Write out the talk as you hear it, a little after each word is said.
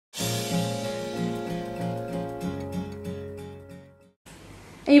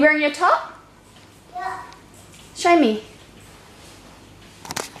Are you wearing your top? Yeah. Show me.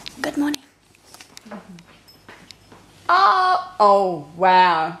 Good morning. Oh,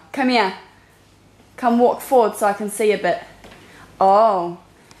 wow. Come here. Come walk forward so I can see a bit. Oh,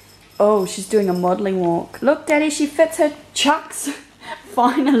 she's doing a modelling walk. Look, Daddy, she fits her chucks.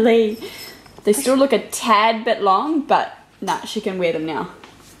 Finally. They still look a tad bit long, but nah, she can wear them now.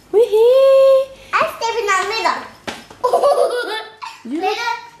 Wee-hee. I'm stepping in the middle.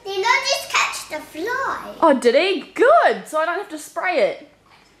 Did not just catch the fly. Oh, did he? Good. So I don't have to spray it.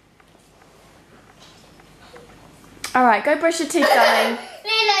 Alright, go brush your teeth, darling.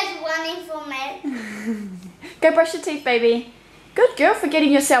 Lila's running for me. Go brush your teeth, baby. Good girl for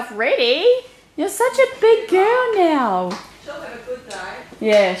getting yourself ready. You're such a big girl now. She'll have a good day.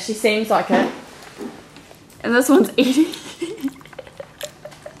 Yeah, she seems like it. And this one's eating.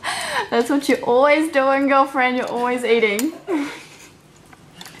 That's what you're always doing, girlfriend. You're always eating.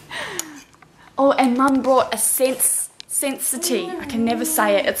 Oh, and Mum brought a Sensity. I can never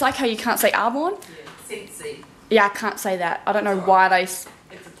say it. It's like how you can't say Arbonne. Yeah, Sensi. Yeah, I can't say that. I don't know why they... It's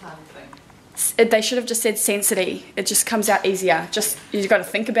a tongue thing. They should have just said Sensity. It just comes out easier. Just, you've got to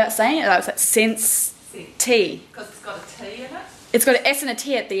think about saying it. It's like Sense-T. Because it's got a T in it. It's got an S and a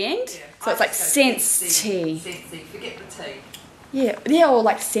T at the end. Yeah. So it's like Sense-T. Sensi. Forget the T. Yeah, or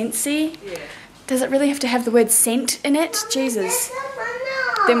like Sensey. Yeah. Does it really have to have the word scent in it? Jesus.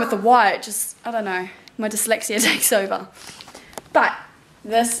 Then with the Y, it just, I don't know. My dyslexia takes over. But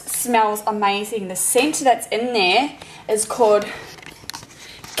this smells amazing. The scent that's in there is called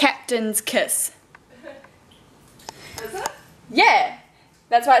Captain's Kiss. Is it? Yeah.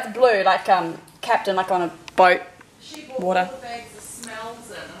 That's why it's blue, like captain, like on a boat. She bought Water. all the bags of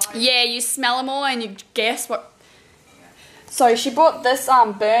smells in. And Yeah, you smell them all and you guess what. So she bought this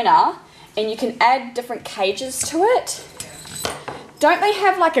burner, and you can add different cages to it. Don't they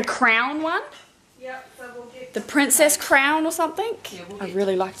have like a crown one? Yep, so we'll get... The princess crown or something? Yeah, we'll I get-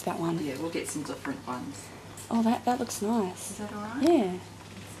 really liked that one. Yeah, we'll get some different ones. Oh, that looks nice. Is that alright? Yeah.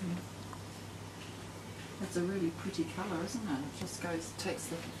 It's a really pretty colour, isn't it? It just goes,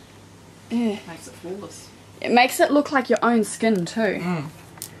 Yeah. makes it flawless. It makes it look like your own skin too.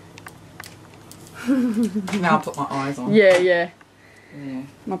 Now I'll put my eyes on. Yeah. Yeah.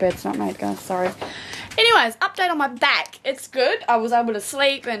 My bed's not made, guys. Sorry. Anyways, update on my back. It's good. I was able to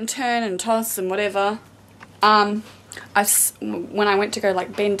sleep and turn and toss and whatever. When I went to go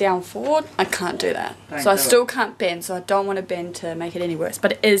like bend down forward, I can't do that. Don't So I do still can't bend. So I don't want to bend to make it any worse.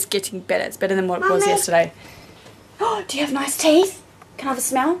 But it is getting better. It's better than what it was Mummy. yesterday. Oh, do you have nice teeth? Can I have a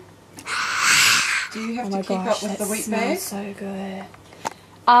smell? Do you have Oh to my keep gosh, up with that the wheat smells bag? so good.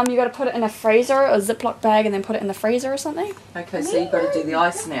 You got to put it in a freezer or a Ziploc bag and then put it in the freezer or something. Okay, so you've got to do the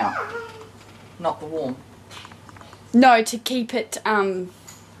ice now, not the warm. No, to keep it. Oh,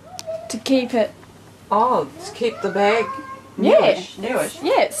 to keep the bag newish.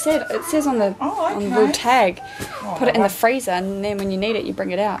 Yeah, it says on the Oh, on the little okay. tag. Oh, Put it in the well, freezer and then when you need it, you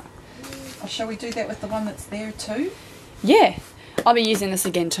bring it out. shall we do that with the one that's there too? Yeah, I'll be using this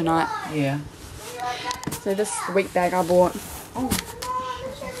again tonight. Yeah. So this is the wheat bag I bought. Oh,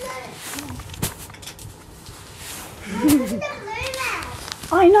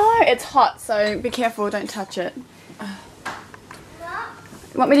 I know it's hot, so be careful. Don't touch it.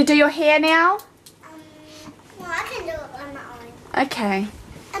 You want me to do your hair now? Well, I can do it on my own. Okay,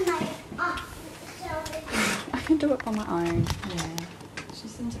 And sorry. I can do it on my own. yeah.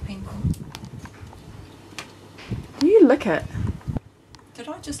 She's independent. You lick it. Did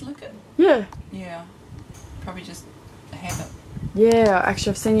I just look at? Yeah. Yeah. Probably just a habit. Yeah,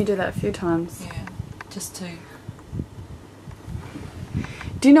 actually I've seen you do that a few times. Yeah. Just to.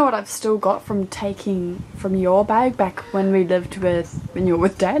 Do you know what I've still got from taking from your bag back when we lived when you were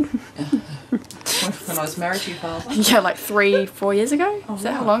with Dad? When I was married to your father. Yeah, like 3-4 years ago. Oh, Is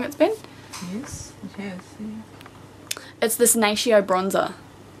that how wow. long it's been? Yes, it has. Yeah. It's this Natio bronzer.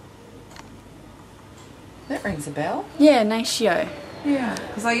 That rings a bell. Yeah, Natio. Yeah.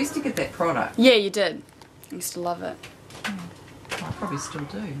 Because I used to get that product. Yeah, you did. I used to love it. I probably still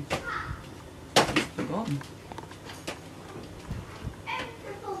do. Forgotten.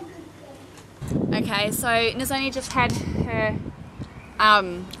 Okay, so Nizoni just had her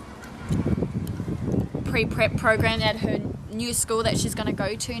pre-prep program at her new school that she's going to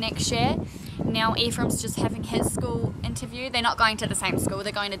go to next year. Now Ephraim's just having his school interview. They're not going to the same school,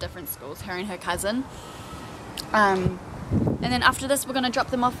 they're going to different schools, her and her cousin. And then after this we're going to drop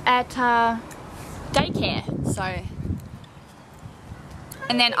them off at daycare. So,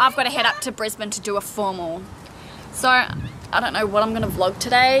 and then I've got to head up to Brisbane to do a formal. So I don't know what I'm going to vlog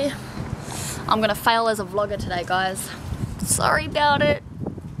today. I'm going to fail as a vlogger today, guys. Sorry about it.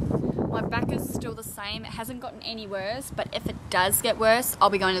 Rebecca's still the same. It hasn't gotten any worse, but if it does get worse, I'll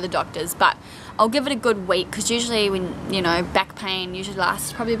be going to the doctor's. But I'll give it a good week, because usually when, you know, back pain usually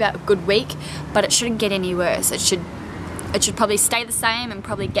lasts probably about a good week, but it shouldn't get any worse. It should probably stay the same and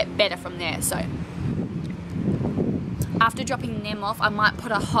probably get better from there. So after dropping them off, I might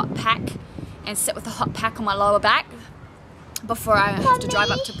put a hot pack and sit with a hot pack on my lower back before I have to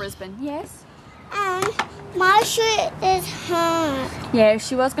drive up to Brisbane. Yes? My shoe is hurt. Yeah,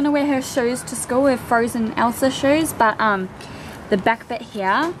 she was going to wear her shoes to school, her frozen Elsa shoes, but the back bit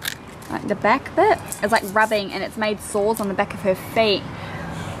here, like the back bit, is like rubbing and it's made sores on the back of her feet.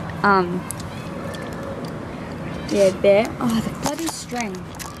 Yeah, there. Oh, the bloody string.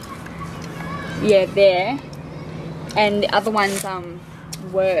 Yeah, there. And the other one's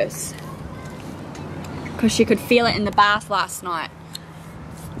worse, because she could feel it in the bath last night.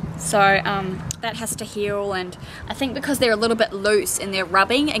 So that has to heal, and I think because they're a little bit loose and they're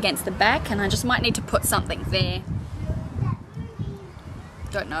rubbing against the back, and I just might need to put something there.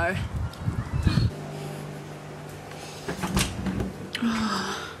 Don't know.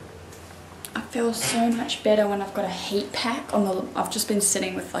 I feel so much better when I've got a heat pack on the, I've just been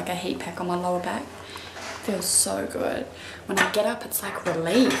sitting with like a heat pack on my lower back. It feels so good. When I get up, it's like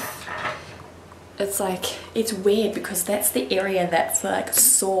relief. It's like, it's weird because that's the area that's like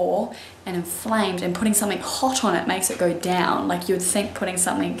sore and inflamed, and putting something hot on it makes it go down. Like you would think putting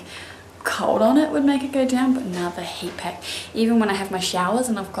something cold on it would make it go down, but now the heat pack. Even when I have my showers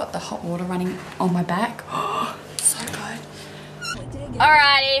and I've got the hot water running on my back, oh, so good.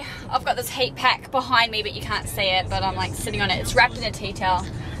 Alrighty, I've got this heat pack behind me, but you can't see it, but I'm like sitting on it. It's wrapped in a tea towel.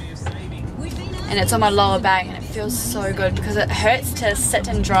 And it's on my lower back, and it feels so good because it hurts to sit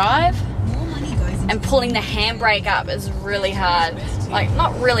and drive. And pulling the handbrake up is really hard. Like,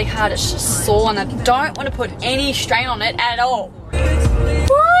 not really hard, it's just sore, and I don't want to put any strain on it at all. I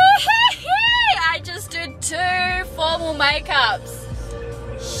just did 2 formal makeups.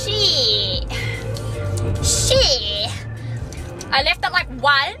 Shit. I left at like 1.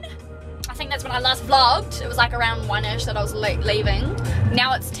 I think that's when I last vlogged. It was like around 1ish that I was leaving.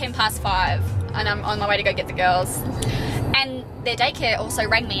 Now it's 5:10, and I'm on my way to go get the girls. And their daycare also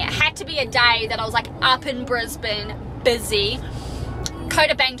rang me. It had to be a day that I was like up in Brisbane, busy.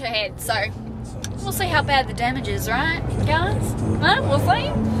 Coda banged her head, so we'll see how bad the damage is, right, guys? Huh? We'll see.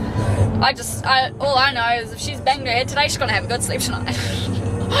 All I know is if she's banged her head today, she's gonna have a good sleep tonight.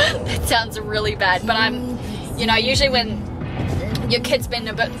 That sounds really bad, but you know, usually when your kid's been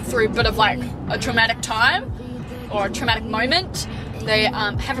through a bit of like a traumatic time or a traumatic moment, they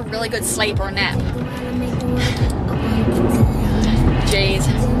have a really good sleep or a nap. Jeez.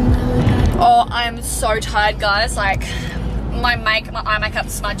 Oh, I'm so tired, guys. Like, my eye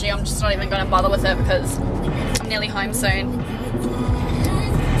makeup's smudgy. I'm just not even going to bother with it because I'm nearly home soon.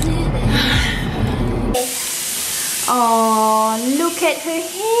 Oh, look at her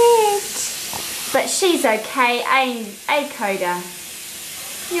head. But she's okay, eh, Coda?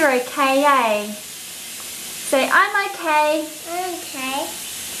 You're okay, eh? Say, I'm okay. I'm okay.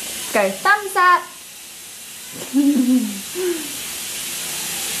 Go, thumbs up.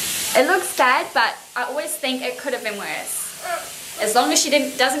 It looks bad, but I always think it could have been worse. As long as she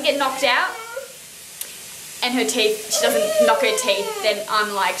doesn't get knocked out, and she doesn't knock her teeth, then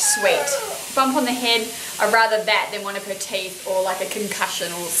I'm like, sweet. Bump on the head, I'd rather that than one of her teeth, or like a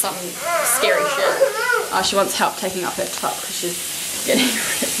concussion or some scary shit. Oh, she wants help taking off her top because she's getting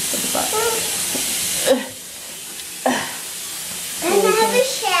rid of the Can I have a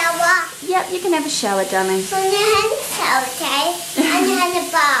shower? Yep, you can have a shower, darling. Can you have a shower, okay? And you have a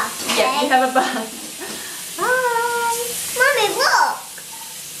bath, okay? Yeah, you have a bath. Hi. Mommy, look.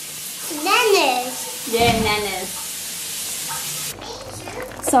 Nanas. Yeah, nanas.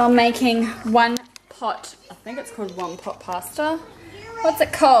 So I'm making 1 pot, I think it's called 1 pot pasta. What's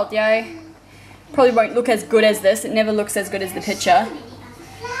it called, yo? Probably won't look as good as this. It never looks as good as the picture.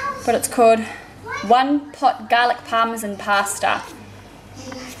 But it's called 1 pot garlic parmesan pasta.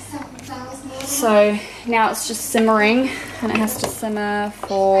 So now it's just simmering, and it has to simmer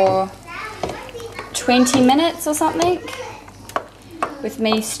for 20 minutes or something, with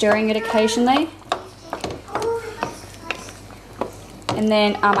me stirring it occasionally. And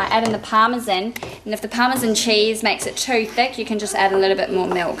then I add in the parmesan, and if the parmesan cheese makes it too thick, you can just add a little bit more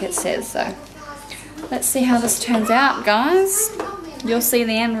milk, it says. So let's see how this turns out, guys. You'll see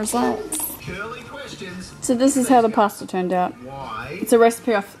the end results. So this is how the pasta turned out. It's a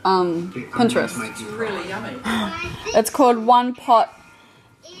recipe off Pinterest. It's really yummy. It's called 1 pot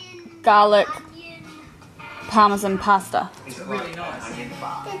garlic parmesan pasta. It's really nice.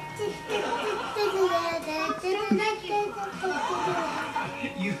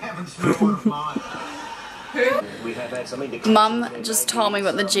 You haven't smelled one of mine. Mum just told me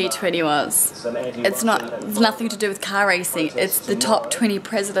what the G20 was. It's nothing to do with car racing. It's the top 20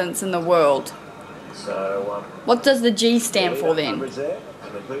 presidents in the world. What does the G stand for then?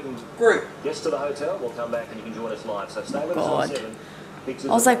 Group. God. I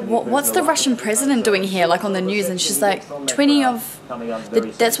was like, what's the Russian president doing here, like on the news? And she's like, 20 of,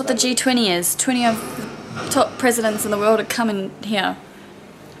 that's what the G20 is. 20 of the top presidents in the world are coming here.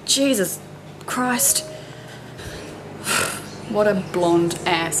 Jesus Christ. What a blonde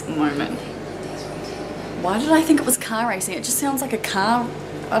ass moment. Why did I think it was car racing? It just sounds like a car,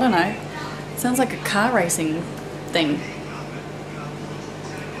 I don't know. It sounds like a car racing thing.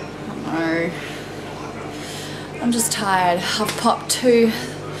 I don't know. I'm just tired. I've popped two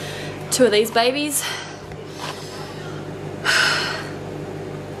of these babies.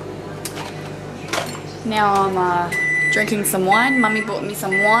 Now I'm drinking some wine. Mummy bought me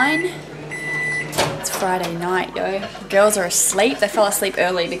some wine. It's Friday night, yo. The girls are asleep. They fell asleep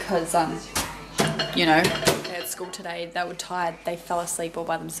early because, you know, they had school today. They were tired. They fell asleep all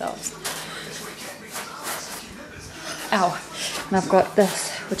by themselves. Ow. And I've got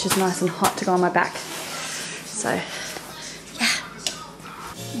this, which is nice and hot to go on my back. So, yeah.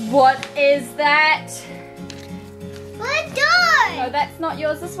 What is that? What door? Oh, that's not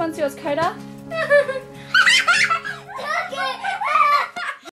yours. This one's yours, Coda. Look at